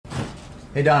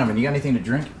Hey Donovan, you got anything to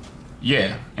drink?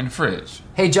 Yeah, in the fridge.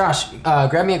 Hey Josh,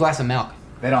 grab me a glass of milk.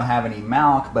 They don't have any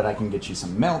mAlK, but I can get you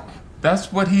some milk.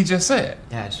 That's what he just said.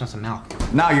 Yeah, I just want some milk.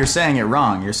 No, you're saying it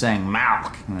wrong. You're saying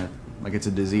mAlK, like it's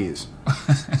a disease.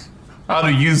 How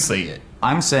do you say it?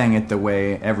 I'm saying it the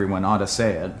way everyone ought to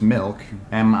say it. Milk,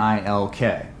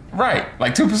 M-I-L-K. Right,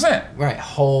 like 2%. Right,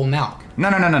 whole milk. No.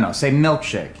 Say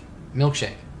milkshake.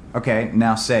 Milkshake. Okay,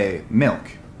 now say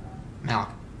milk. Milk.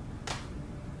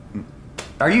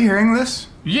 Are you hearing this?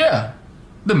 Yeah,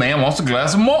 the man wants a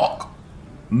glass of mAlK.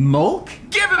 Milk?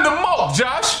 Give him the mAlK,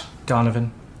 Josh!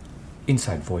 Donovan,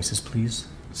 inside voices, please.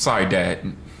 Sorry,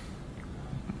 Dad.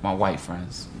 My white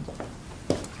friends.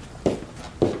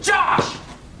 Josh!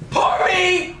 Pour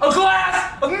me a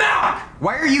glass of milk!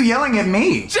 Why are you yelling at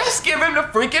me? Just give him the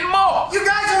freaking mAlK! You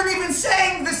guys aren't even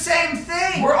saying the same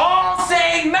thing! We're all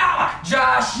saying milk,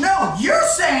 Josh! No, you're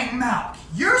saying milk!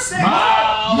 You're saying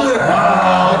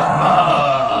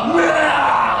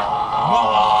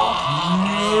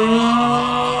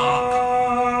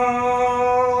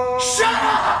Shut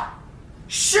up!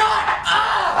 Shut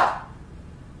up!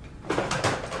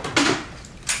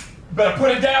 Better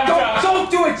put it down, Josh! Don't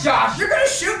do it, Josh! You're gonna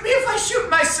shoot me if I shoot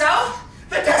myself?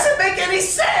 That doesn't make any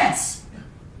sense!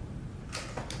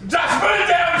 Josh, put it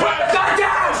down, put it Gun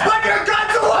down! Put your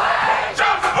guns away!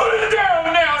 Josh, put it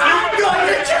down now! I'm going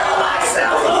to kill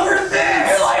myself over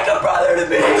this! You're like a brother to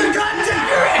me! Put the gun down!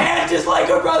 Your aunt is like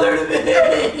a brother to me!